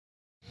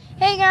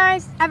Hey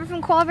guys, Abby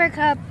from Qualberg.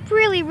 A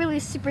really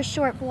super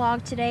short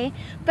vlog today,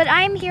 but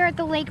I'm here at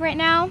the lake right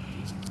now,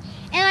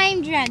 and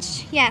I'm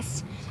drenched.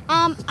 Yes,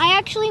 I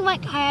actually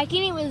went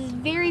kayaking. It was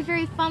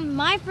very fun.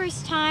 My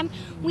first time.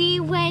 We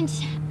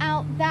went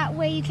out that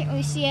way. You can't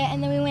really see it,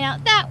 and then we went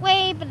out that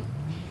way, but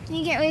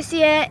you can't really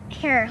see it.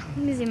 Here, let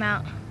me zoom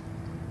out.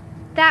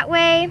 That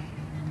way,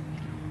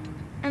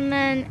 and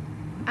then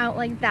out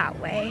like that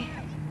way.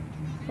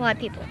 A lot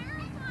of people.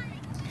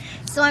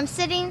 So I'm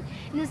sitting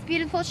in this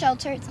beautiful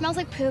shelter. It smells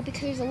like poo because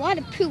there's a lot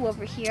of poo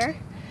over here.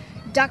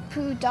 Duck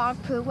poo,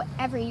 dog poo,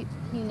 whatever you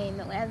name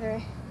it,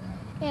 whatever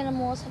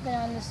animals have been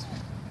on this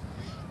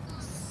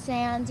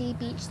sandy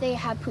beach, they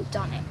have pooped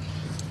on it.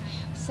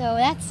 So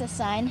that's a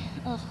sign.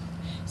 Ugh.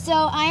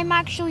 So I'm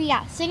actually,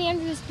 sitting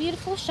under this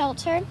beautiful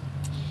shelter.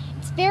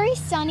 It's very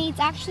sunny. It's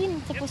actually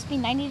supposed to be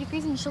 90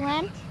 degrees in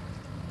Chelan.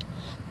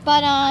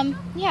 But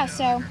yeah,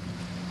 so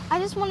I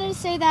just wanted to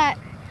say that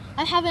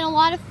I'm having a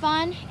lot of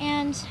fun,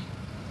 and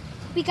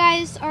you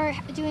guys are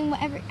doing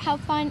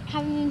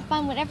having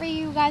fun, whatever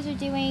you guys are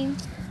doing.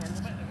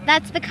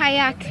 That's the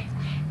kayak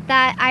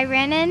that I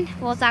ran in.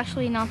 Well, it's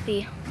actually not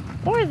the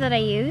oar that I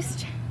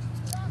used.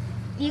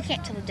 You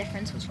can't tell the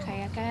difference which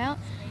kayak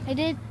I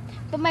did,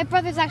 but my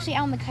brother's actually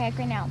out on the kayak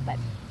right now. But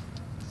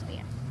so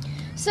yeah.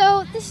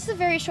 So this is a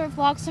very short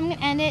vlog, so I'm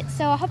gonna end it.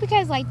 So I hope you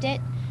guys liked it.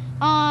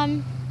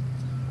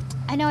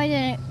 I know I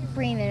didn't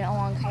bring it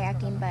along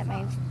kayaking, but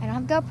I don't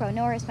have GoPro,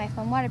 nor is my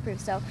phone waterproof.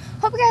 So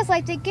hope you guys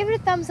liked it. Give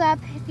it a thumbs up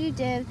if you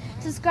did.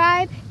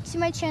 Subscribe to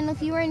my channel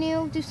if you are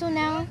new. Do so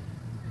now.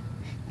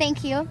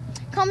 Thank you.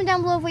 Comment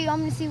down below what you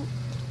want me to see.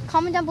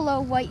 Comment down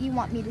below what you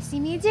want me to see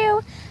me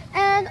do,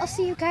 and I'll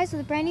see you guys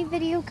with a brand new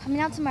video coming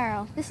out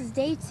tomorrow. This is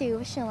day 2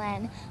 of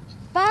Chelan.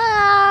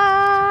 Bye.